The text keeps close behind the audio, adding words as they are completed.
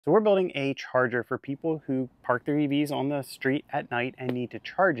So we're building a charger for people who park their EVs on the street at night and need to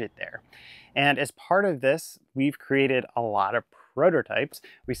charge it there. And as part of this, we've created a lot of prototypes.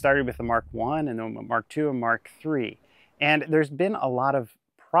 We started with the Mark 1 and then Mark 2 and Mark 3. And there's been a lot of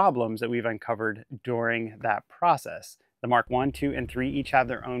problems that we've uncovered during that process. The Mark 1, 2, and 3 each have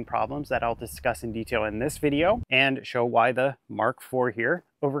their own problems that I'll discuss in detail in this video and show why the Mark 4 here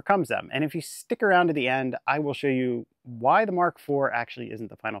overcomes them. And if you stick around to the end, I will show you why the Mark 4 actually isn't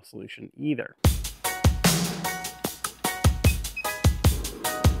the final solution either.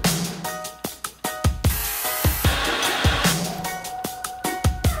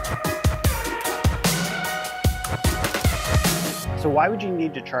 So why would you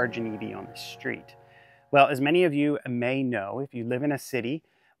need to charge an EV on the street? Well, as many of you may know, if you live in a city,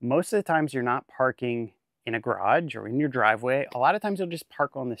 most of the times you're not parking in a garage or in your driveway. A lot of times you'll just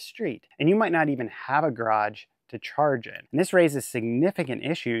park on the street, and you might not even have a garage to charge in. And this raises significant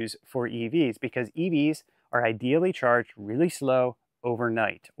issues for EVs because EVs are ideally charged really slow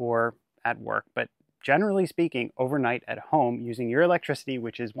overnight or at work, but generally speaking, overnight at home using your electricity,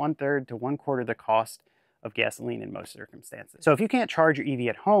 which is 1/3 to 1/4 the cost of gasoline in most circumstances. So if you can't charge your EV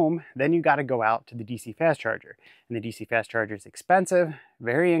at home, then you got to go out to the DC fast charger. And the DC fast charger is expensive,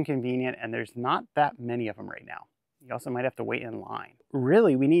 very inconvenient, and there's not that many of them right now. You also might have to wait in line.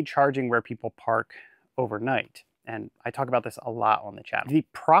 Really, we need charging where people park overnight. And I talk about this a lot on the channel. The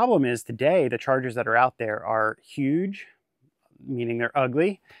problem is today, the chargers that are out there are huge, meaning they're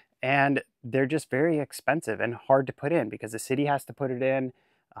ugly, and they're just very expensive and hard to put in because the city has to put it in.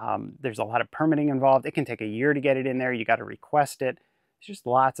 There's a lot of permitting involved. It can take a year to get it in there. You got to request it. There's just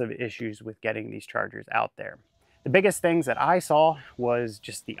lots of issues with getting these chargers out there. The biggest things that I saw was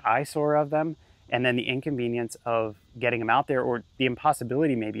just the eyesore of them and then the inconvenience of getting them out there, or the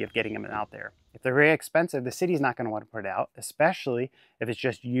impossibility maybe of getting them out there. If they're very expensive, the city's not going to want to put it out, especially if it's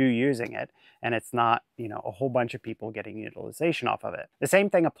just you using it and it's not, a whole bunch of people getting utilization off of it. The same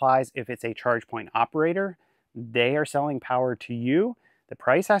thing applies if it's a charge point operator. They are selling power to you. The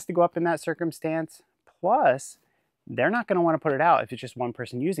price has to go up in that circumstance, plus they're not going to want to put it out if it's just one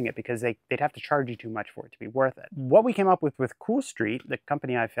person using it because they'd have to charge you too much for it to be worth it. What we came up with Coul St, the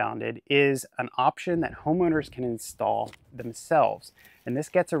company I founded, is an option that homeowners can install themselves. And this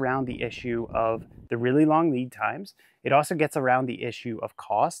gets around the issue of the really long lead times. It also gets around the issue of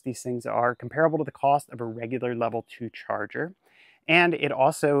cost. These things are comparable to the cost of a regular level 2 charger. And it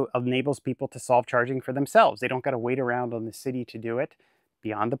also enables people to solve charging for themselves. They don't got to wait around on the city to do it,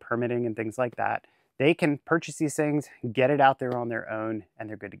 beyond the permitting and things like that. They can purchase these things, get it out there on their own, and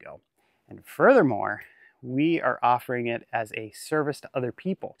they're good to go. And furthermore, we are offering it as a service to other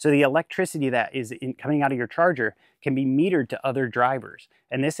people. So the electricity that is coming out of your charger can be metered to other drivers.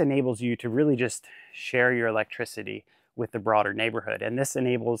 And this enables you to really just share your electricity with the broader neighborhood. And this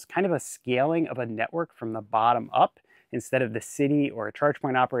enables kind of a scaling of a network from the bottom up instead of the city or a charge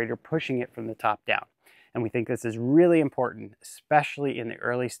point operator pushing it from the top down. And we think this is really important, especially in the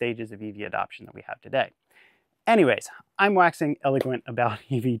early stages of EV adoption that we have today. Anyways, I'm waxing eloquent about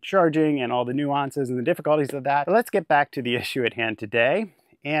EV charging and all the nuances and the difficulties of that. But let's get back to the issue at hand today.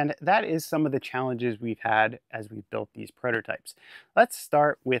 And that is some of the challenges we've had as we've built these prototypes. Let's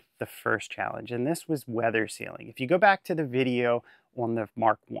start with the first challenge, and this was weather sealing. If you go back to the video on the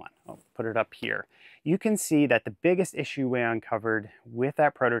Mark 1, I'll put it up here, you can see that the biggest issue we uncovered with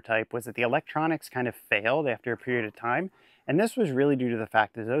that prototype was that the electronics kind of failed after a period of time. And this was really due to the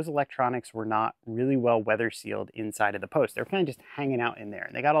fact that those electronics were not really well weather sealed inside of the post. They were kind of just hanging out in there,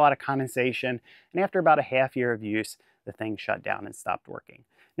 and they got a lot of condensation. And after about a half year of use, the thing shut down and stopped working.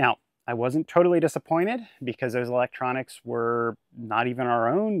 Now, I wasn't totally disappointed because those electronics were not even our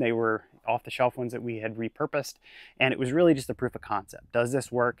own. They were off-the-shelf ones that we had repurposed, and it was really just a proof of concept. Does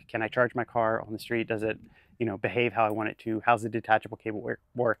this work? Can I charge my car on the street? Does it, behave how I want it to? How's the detachable cable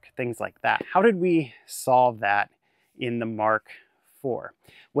work? Things like that. How did we solve that in the Mark 4?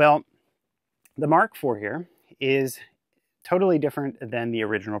 Well, the Mark 4 here is totally different than the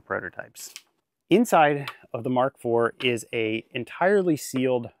original prototypes. Inside of the Mark 4 is a entirely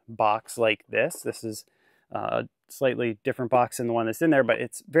sealed box like this. This is a slightly different box than the one that's in there, but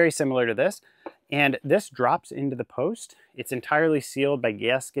it's very similar to this. And this drops into the post. It's entirely sealed by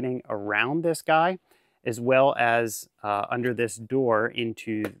gasketing around this guy, as well as under this door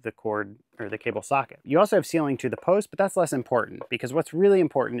into the cord or the cable socket. You also have sealing to the post, but that's less important because what's really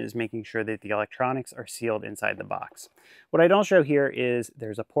important is making sure that the electronics are sealed inside the box. What I don't show here is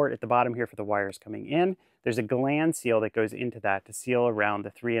there's a port at the bottom here for the wires coming in. There's a gland seal that goes into that to seal around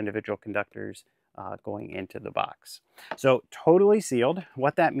the 3 individual conductors going into the box. So totally sealed.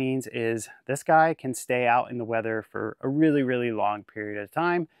 What that means is this guy can stay out in the weather for a really, really long period of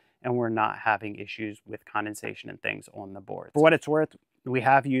time, and we're not having issues with condensation and things on the board. For what it's worth, we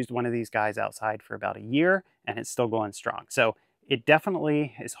have used one of these guys outside for about a year, and it's still going strong. So it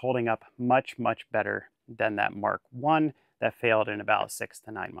definitely is holding up much, much better than that Mark I that failed in about 6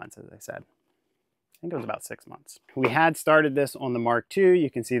 to 9 months, as I said. I think it was about 6 months. We had started this on the Mark II.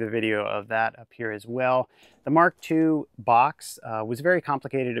 You can see the video of that up here as well. The Mark II box was very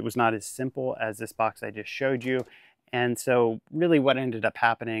complicated. It was not as simple as this box I just showed you. And so really what ended up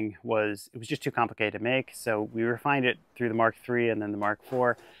happening was it was just too complicated to make. So we refined it through the Mark III and then the Mark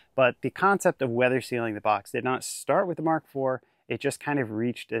IV. But the concept of weather sealing the box did not start with the Mark IV. It just kind of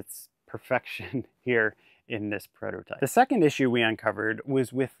reached its perfection here in this prototype. The second issue we uncovered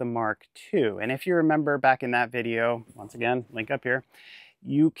was with the Mark II. And if you remember back in that video, once again, link up here,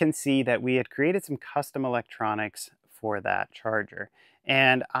 you can see that we had created some custom electronics for that charger.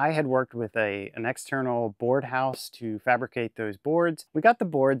 And I had worked with an external board house to fabricate those boards. We got the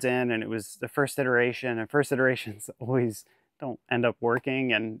boards in, and it was the first iteration, and first iterations always don't end up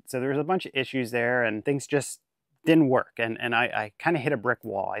working. And so there was a bunch of issues there, and things just didn't work. And I kind of hit a brick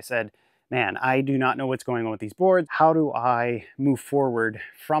wall. I said, man, I do not know what's going on with these boards. How do I move forward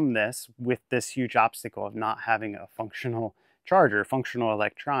from this with this huge obstacle of not having a functional charger, functional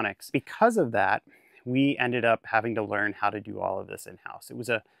electronics? Because of that, we ended up having to learn how to do all of this in-house. It was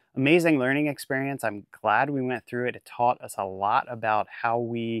an amazing learning experience. I'm glad we went through it. It taught us a lot about how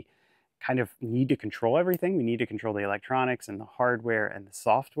we kind of need to control everything. We need to control the electronics and the hardware and the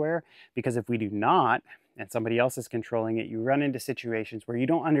software, because if we do not, and somebody else is controlling it, you run into situations where you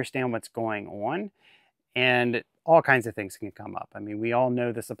don't understand what's going on, and all kinds of things can come up. I mean, we all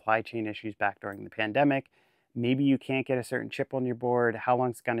know the supply chain issues back during the pandemic. Maybe you can't get a certain chip on your board, how long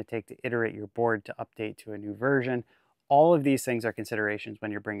it's going to take to iterate your board to update to a new version. All of these things are considerations when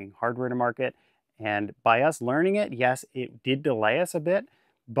you're bringing hardware to market. And by us learning it, yes, it did delay us a bit,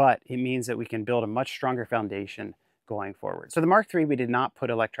 but it means that we can build a much stronger foundation going forward. So the Mark III, we did not put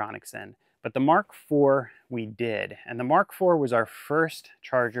electronics in. But the Mark IV we did, and the Mark IV was our first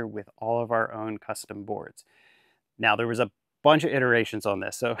charger with all of our own custom boards. Now there was a bunch of iterations on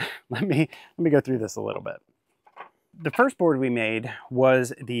this, so let me go through this a little bit. The first board we made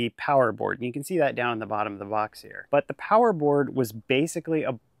was the power board, and you can see that down in the bottom of the box here. But the power board was basically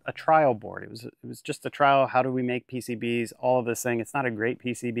a trial board. It was just a trial. How do we make PCBs? All of this thing. It's not a great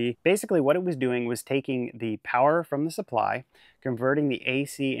PCB. Basically what it was doing was taking the power from the supply, converting the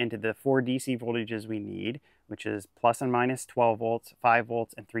AC into the 4 DC voltages we need, which is plus and minus 12 volts, 5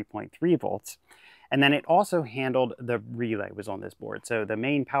 volts, and 3.3 volts. And then it also handled the relay was on this board. So the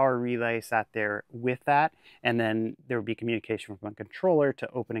main power relay sat there with that, and then there would be communication from a controller to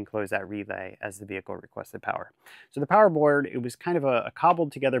open and close that relay as the vehicle requested power. So the power board, it was kind of a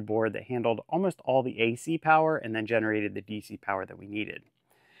cobbled together board that handled almost all the AC power and then generated the DC power that we needed.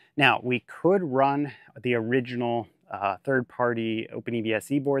 Now, we could run the original third-party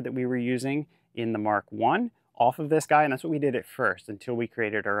OpenEBSE board that we were using in the Mark I off of this guy, and that's what we did at first until we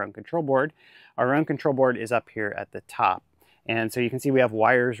created our own control board. Our own control board is up here at the top. And so you can see we have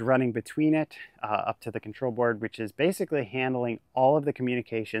wires running between it up to the control board, which is basically handling all of the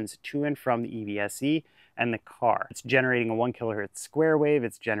communications to and from the EBSE and the car. It's generating a 1 kilohertz square wave.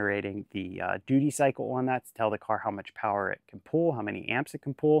 It's generating the duty cycle on that to tell the car how much power it can pull, how many amps it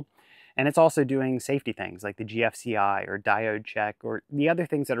can pull. And it's also doing safety things like the GFCI or diode check or the other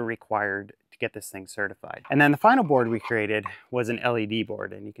things that are required to get this thing certified. And then the final board we created was an LED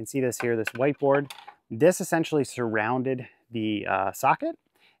board. And you can see this here, this white board. This essentially surrounded the socket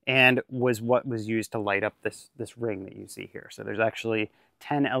and was what was used to light up this ring that you see here. So there's actually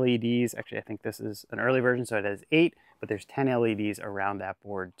 10 LEDs. Actually, I think this is an early version, so it has 8, but there's 10 LEDs around that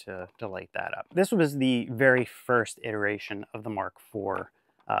board to light that up. This was the very first iteration of the Mark IV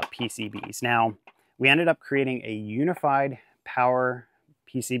PCBs. Now, we ended up creating a unified power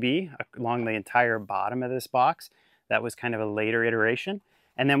PCB along the entire bottom of this box. That was kind of a later iteration.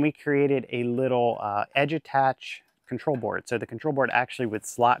 And then we created a little edge attach control board. So the control board actually would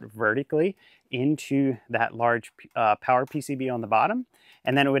slot vertically into that large power PCB on the bottom.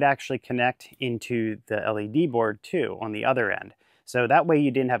 And then it would actually connect into the LED board too on the other end. So that way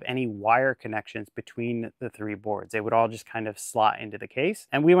you didn't have any wire connections between the 3 boards. They would all just kind of slot into the case.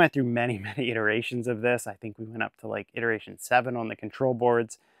 And we went through many, many iterations of this. I think we went up to like iteration 7 on the control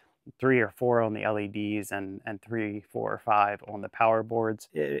boards, 3 or 4 on the LEDs, and 3, 4, or 5 on the power boards.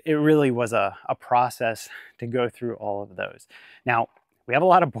 It really was a process to go through all of those. Now, We have a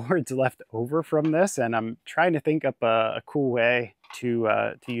lot of boards left over from this, and I'm trying to think up a cool way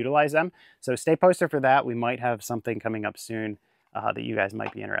to utilize them. So stay posted for that. We might have something coming up soon that you guys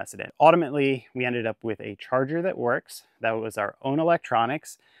might be interested in. Ultimately, we ended up with a charger that works. That was our own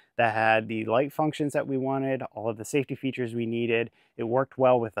electronics that had the light functions that we wanted, all of the safety features we needed. It worked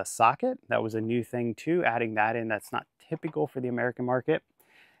well with a socket. That was a new thing too, adding that in. That's not typical for the American market,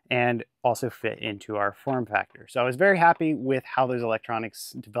 and also fit into our form factor. So I was very happy with how those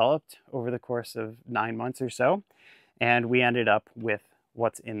electronics developed over the course of 9 months or so. And we ended up with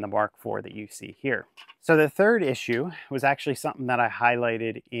what's in the Mark IV that you see here. So the third issue was actually something that I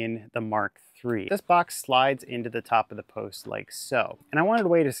highlighted in the Mark III. This box slides into the top of the post like so. And I wanted a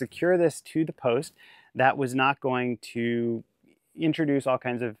way to secure this to the post that was not going to introduce all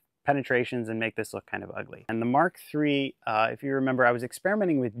kinds of penetrations and make this look kind of ugly. And the Mark III, if you remember, I was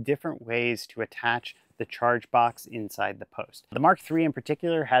experimenting with different ways to attach the charge box inside the post. The Mark III in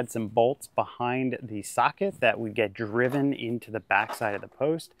particular had some bolts behind the socket that would get driven into the back side of the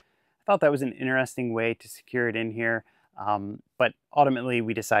post. I thought that was an interesting way to secure it in here, but ultimately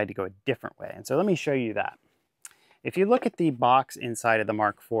we decided to go a different way. And so let me show you that. If you look at the box inside of the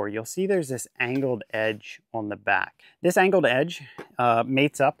Mark IV, you'll see there's this angled edge on the back. This angled edge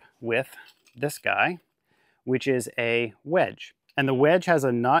mates up with this guy, which is a wedge. And the wedge has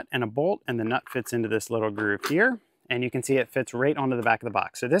a nut and a bolt, and the nut fits into this little groove here. And you can see it fits right onto the back of the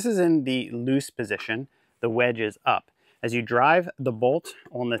box. So this is in the loose position. The wedge is up. As you drive the bolt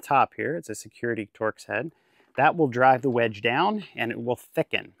on the top here, it's a security Torx head, that will drive the wedge down and it will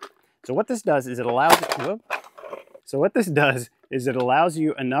thicken. So what this does is it allows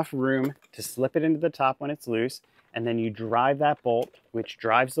you enough room to slip it into the top when it's loose, and then you drive that bolt, which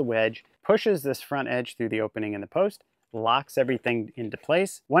drives the wedge, pushes this front edge through the opening in the post, locks everything into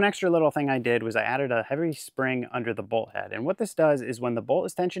place. One extra little thing I did was I added a heavy spring under the bolt head. And what this does is when the bolt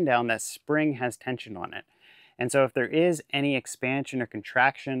is tensioned down, that spring has tension on it. And so if there is any expansion or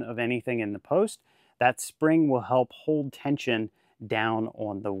contraction of anything in the post, that spring will help hold tension down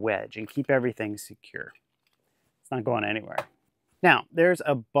on the wedge and keep everything secure. It's not going anywhere. Now, there's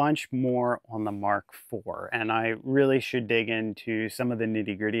a bunch more on the Mark IV, and I really should dig into some of the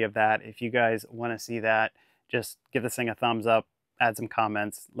nitty-gritty of that. If you guys want to see that, just give this thing a thumbs up, add some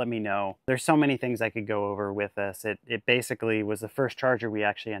comments, let me know. There's so many things I could go over with this. It basically was the first charger we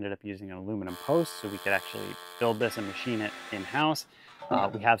actually ended up using an aluminum post, so we could actually build this and machine it in-house.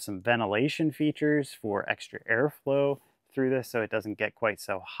 We have some ventilation features for extra airflow through this so it doesn't get quite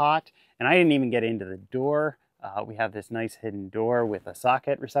so hot. And I didn't even get into the door. We have this nice hidden door with a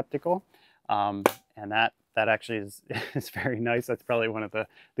socket receptacle, and that actually is very nice. That's probably one of the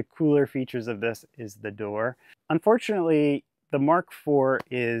cooler features of this is the door. Unfortunately, the Mark IV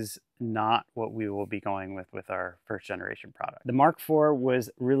is not what we will be going with our first generation product. The Mark IV was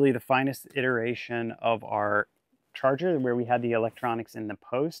really the finest iteration of our charger where we had the electronics in the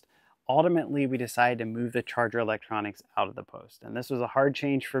post. Ultimately, we decided to move the charger electronics out of the post. And this was a hard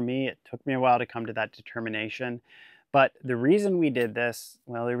change for me. It took me a while to come to that determination. But the reason we did this,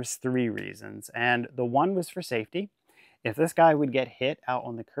 well, there was 3 reasons. And the one was for safety. If this guy would get hit out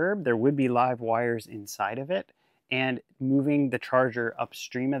on the curb, there would be live wires inside of it. And moving the charger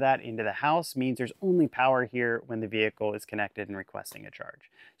upstream of that into the house means there's only power here when the vehicle is connected and requesting a charge.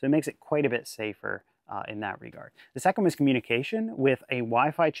 So it makes it quite a bit safer in that regard. The second was communication. With a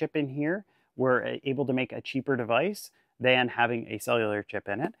Wi-Fi chip in here, we're able to make a cheaper device than having a cellular chip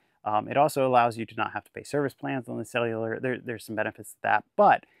in it. It also allows you to not have to pay service plans on the cellular. There's some benefits to that.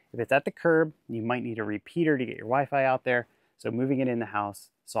 But if it's at the curb, you might need a repeater to get your Wi-Fi out there. So moving it in the house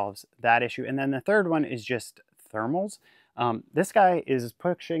solves that issue. And then the third one is just thermals. This guy is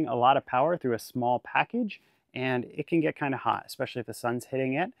pushing a lot of power through a small package, and it can get kind of hot, especially if the sun's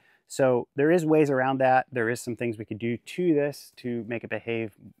hitting it. So there is ways around that. There is some things we could do to this to make it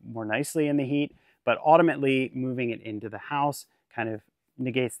behave more nicely in the heat, but ultimately moving it into the house kind of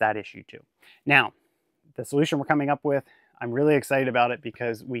negates that issue too. Now, the solution we're coming up with, I'm really excited about it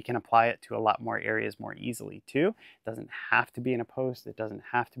because we can apply it to a lot more areas more easily too. It doesn't have to be in a post. It doesn't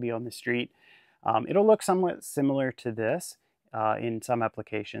have to be on the street. It'll look somewhat similar to this in some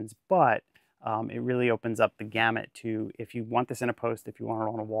applications, but it really opens up the gamut to if you want this in a post, if you want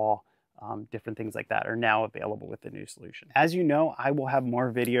it on a wall, different things like that are now available with the new solution. As you know, I will have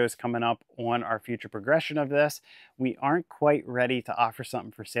more videos coming up on our future progression of this. We aren't quite ready to offer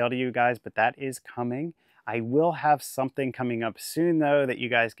something for sale to you guys, but that is coming. I will have something coming up soon though that you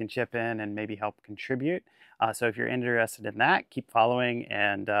guys can chip in and maybe help contribute. So if you're interested in that, keep following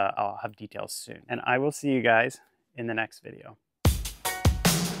and I'll have details soon. And I will see you guys in the next video.